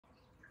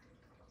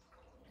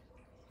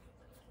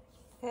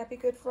Happy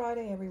Good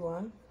Friday,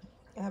 everyone.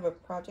 I have a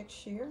project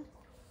share.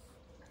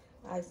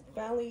 I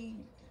finally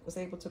was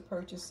able to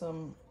purchase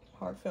some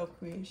Heartfelt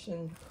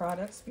Creation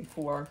products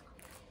before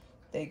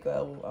they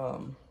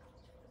go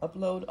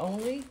upload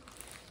only.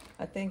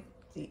 I think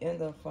the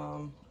end of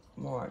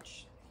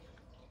March.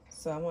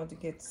 So I wanted to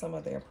get some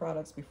of their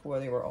products before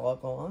they were all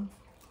gone.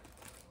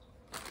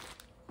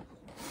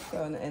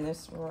 So, and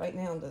it's right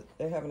now that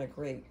they're having a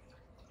great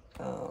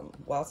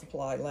while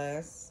supply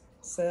lasts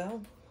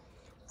sale.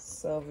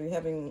 So if you're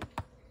having,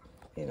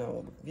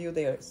 view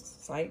their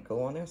site,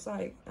 go on their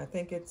site. I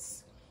think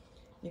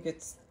you get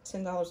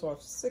 $10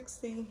 off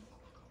 60.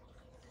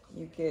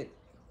 You get,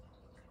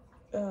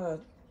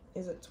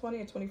 is it 20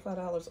 or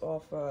 $25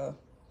 off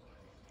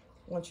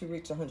once you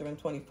reach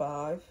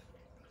 125.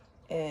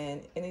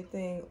 And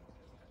anything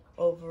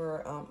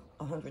over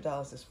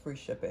 $100 is free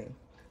shipping.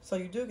 So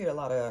you do get a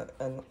lot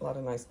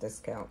of nice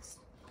discounts.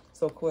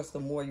 So of course, the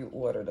more you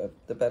order,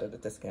 the better the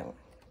discount.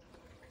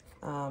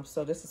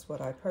 So this is what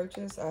I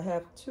purchased. I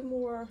have 2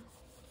 more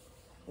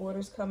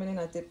orders coming in.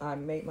 I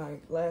made my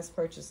last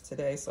purchase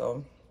today,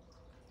 so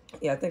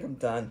yeah, I think I'm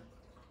done.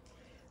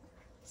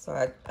 So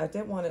I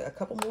did want a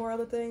couple more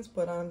other things,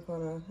 but I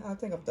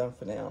think I'm done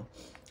for now.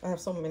 I have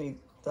so many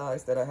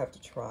dyes that I have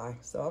to try,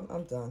 so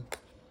I'm done.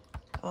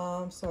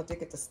 So I did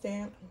get the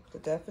stamp, the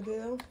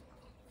Daffodil.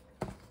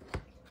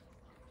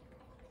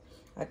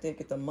 I did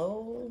get the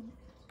mold.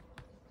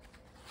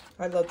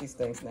 I love these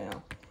things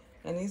now.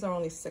 And these are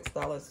only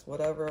 $6,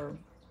 whatever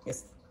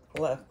is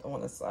left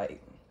on the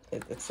site.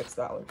 It's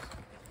 $6.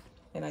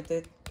 And I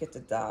did get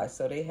the dye,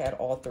 so they had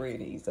all 3 of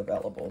these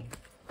available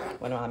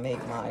when I made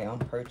my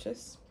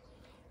purchase.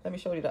 Let me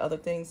show you the other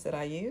things that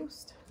I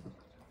used.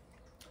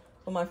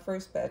 For my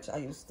first batch, I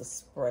used the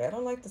spray. I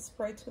don't like the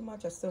spray too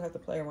much. I still have to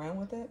play around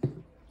with it.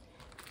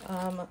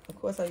 Of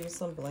course, I used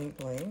some bling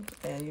bling,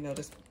 and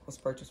this was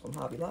purchased from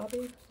Hobby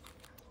Lobby.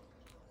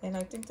 And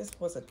I think this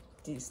was a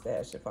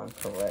D-stash, if I'm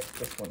correct,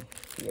 this one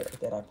here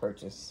that I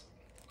purchased.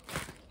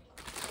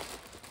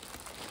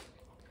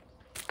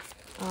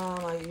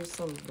 I used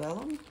some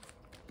vellum.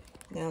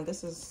 Now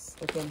this is,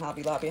 again,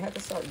 Hobby Lobby. I had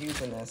to start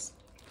using this.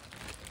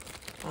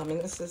 And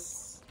this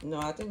is, no,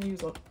 I didn't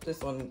use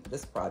this on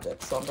this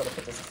project, so I'm going to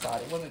put this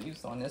aside. It wasn't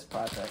used on this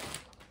project.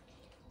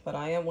 But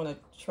I am going to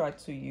try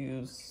to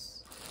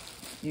use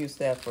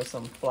that for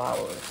some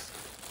flowers.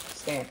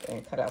 Stamp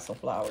and cut out some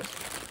flowers.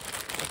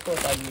 Of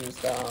course, I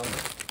used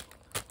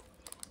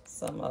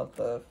some of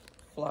the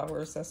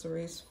flower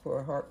accessories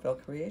for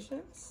Heartfelt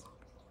Creations.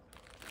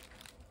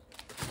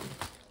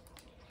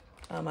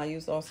 I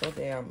used also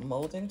their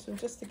molding tool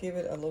just to give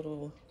it a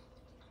little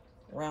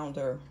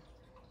rounder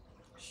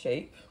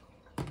shape.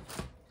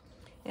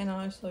 And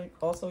I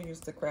also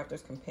used the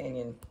Crafter's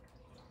Companion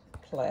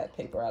plaid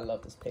paper. I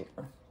love this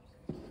paper.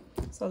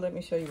 So let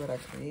me show you what I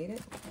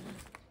created.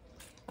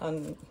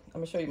 I'm going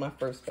to show you my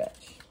first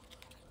batch.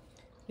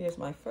 Here's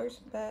my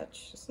first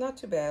batch. It's not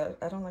too bad.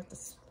 I don't like the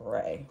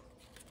spray.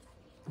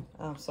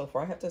 So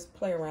far, I have to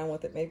play around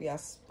with it. Maybe I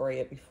spray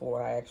it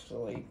before I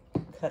actually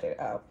cut it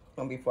out,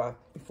 before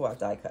I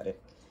die cut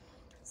it.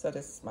 So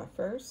this is my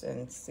first,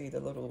 and see the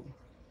little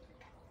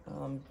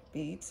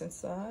beads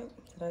inside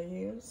that I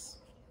use.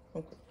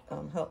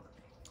 Help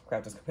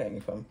Crafter's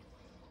Companion from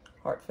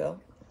Heartfelt.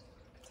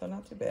 So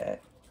not too bad.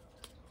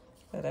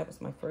 So that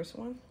was my first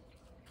one.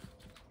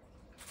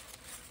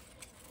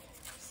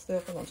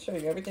 Still, I'm going to show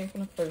you everything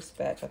from the first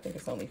batch. I think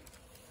it's only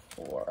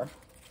 4.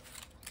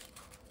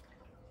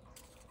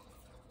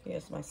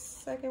 Here's my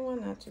second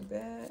one, not too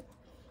bad.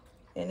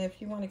 And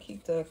if you want to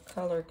keep the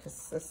color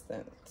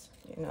consistent,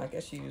 I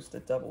guess you use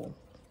the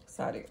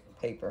double-sided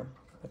paper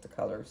with the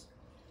colors.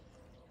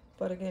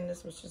 But again,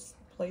 this was just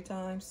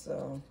playtime,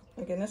 so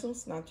again, this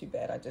one's not too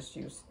bad. I just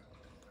used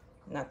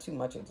not too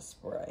much of the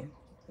spray,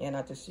 and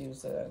I just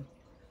used a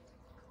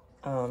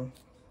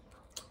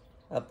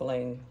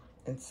bling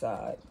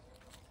inside.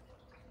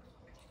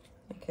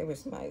 Okay,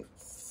 where's my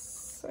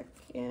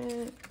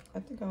second? I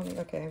think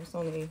it was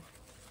only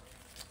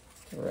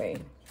 3.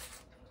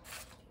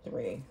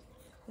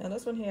 Now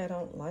this one here I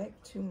don't like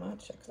too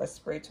much because I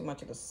sprayed too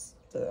much of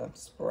the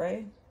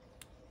spray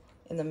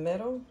in the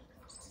middle.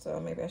 So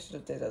maybe I should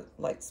have did a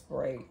light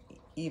spray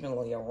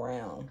evenly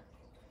around.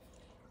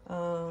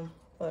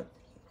 But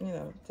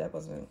that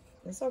wasn't,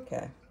 it's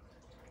okay.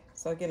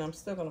 So again, I'm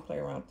still gonna play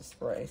around with the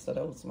spray. So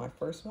those are my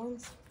first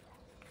ones.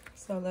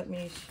 So let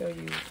me show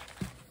you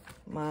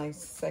my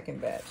second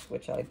batch,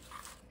 which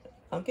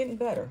I'm getting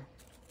better.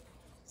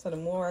 So the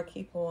more I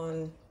keep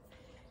on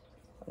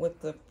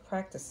with the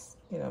practice,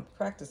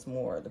 practice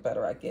more, the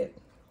better I get.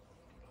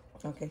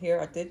 Okay, here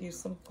I did use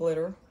some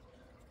glitter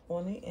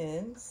on the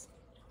ends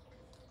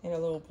and a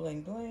little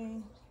bling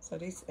bling. So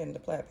these and the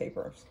plaid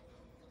papers.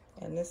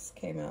 And this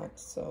came out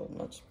so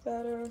much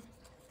better.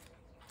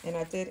 And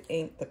I did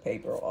ink the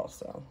paper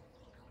also.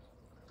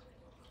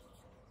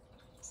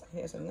 So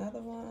here's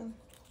another one.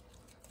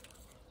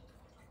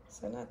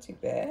 So not too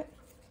bad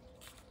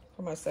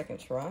for my second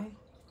try.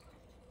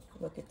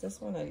 Look at this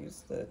one. I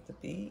used the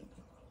bead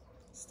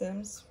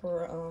stems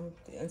for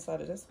the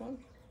inside of this one.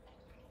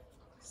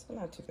 So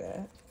not too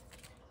bad.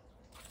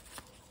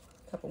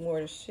 A couple more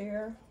to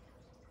share.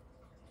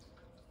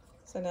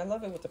 So now I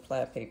love it with the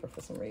plaid paper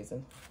for some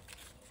reason.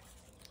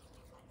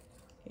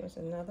 Here's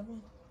another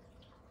one.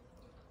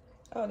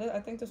 Oh, I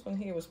think this one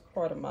here was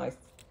part of my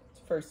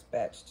first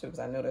batch too, because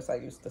I noticed I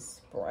used the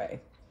spray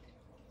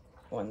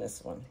on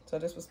this one. So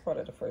this was part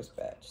of the first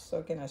batch. So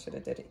again, I should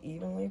have did it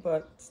evenly,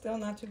 but still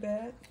not too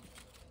bad.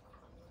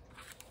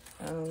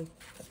 I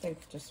think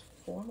just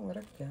 4 more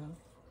to go.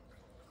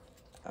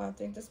 I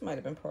think this might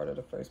have been part of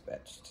the first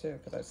batch too,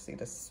 because I see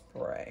the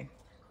spray.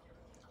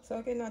 So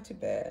again, not too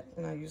bad.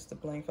 And I used the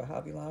bling for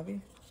Hobby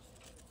Lobby.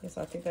 Yes,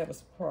 I think that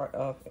was part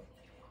of it.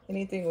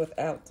 Anything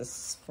without the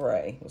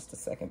spray was the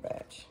second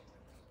batch.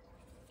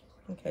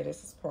 Okay,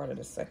 this is part of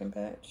the second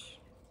batch.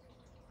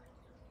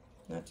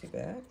 Not too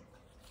bad.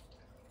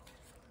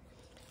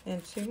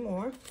 And 2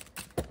 more.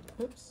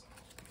 Oops.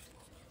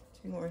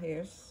 2 more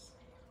here.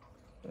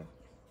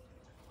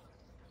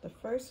 The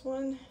first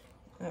one,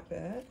 not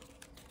bad.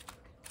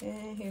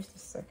 And here's the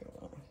second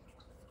one.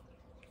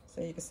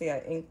 So you can see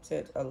I inked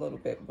it a little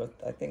bit with,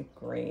 I think,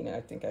 green. And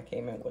I think I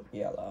came in with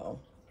yellow.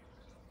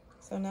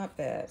 So not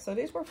bad. So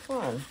these were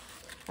fun.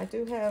 I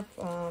do have,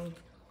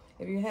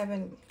 if you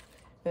haven't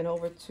been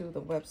over to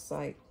the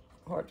website,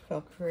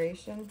 Heartfelt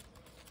Creation,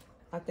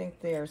 I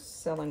think they're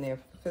selling their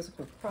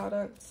physical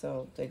product.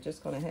 So they're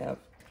just going to have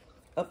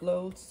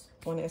uploads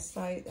on their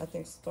site, I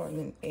think starting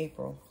in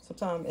April.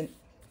 Sometime in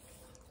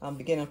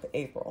beginning of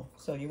April.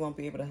 So you won't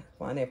be able to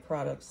find their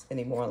products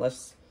anymore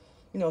unless,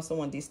 you know,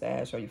 someone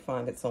destashed or you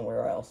find it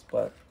somewhere else.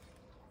 But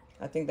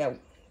I think that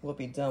will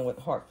be done with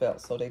Heartfelt.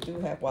 So they do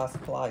have while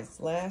supplies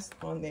last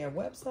on their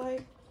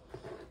website.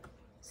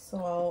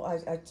 So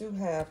I do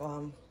have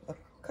a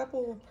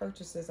couple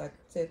purchases I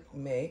did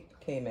make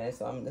came in.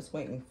 So I'm just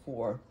waiting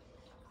for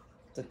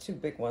the 2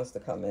 big ones to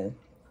come in.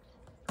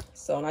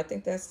 So, and I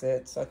think that's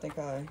it. So I think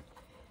I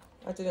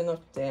did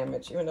enough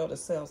damage, even though the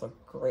sales are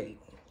great.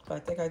 But I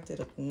think I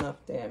did enough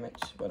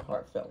damage with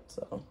Heartfelt.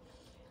 So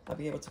I'll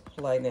be able to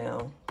play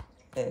now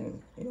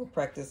and, you know,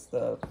 practice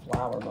the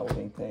flower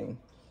molding thing.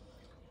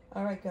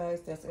 All right, guys,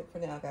 that's it for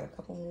now. I got a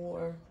couple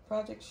more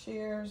project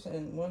shares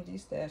and 1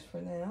 destash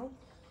for now.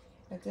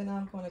 And then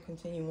I'm going to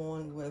continue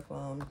on with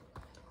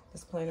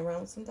just playing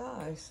around with some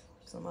dies.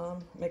 So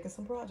making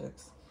some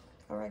projects.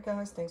 All right,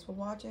 guys, thanks for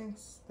watching.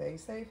 Stay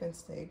safe and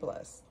stay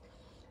blessed.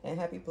 And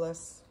happy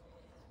blessed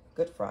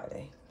Good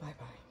Friday.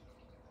 Bye-bye.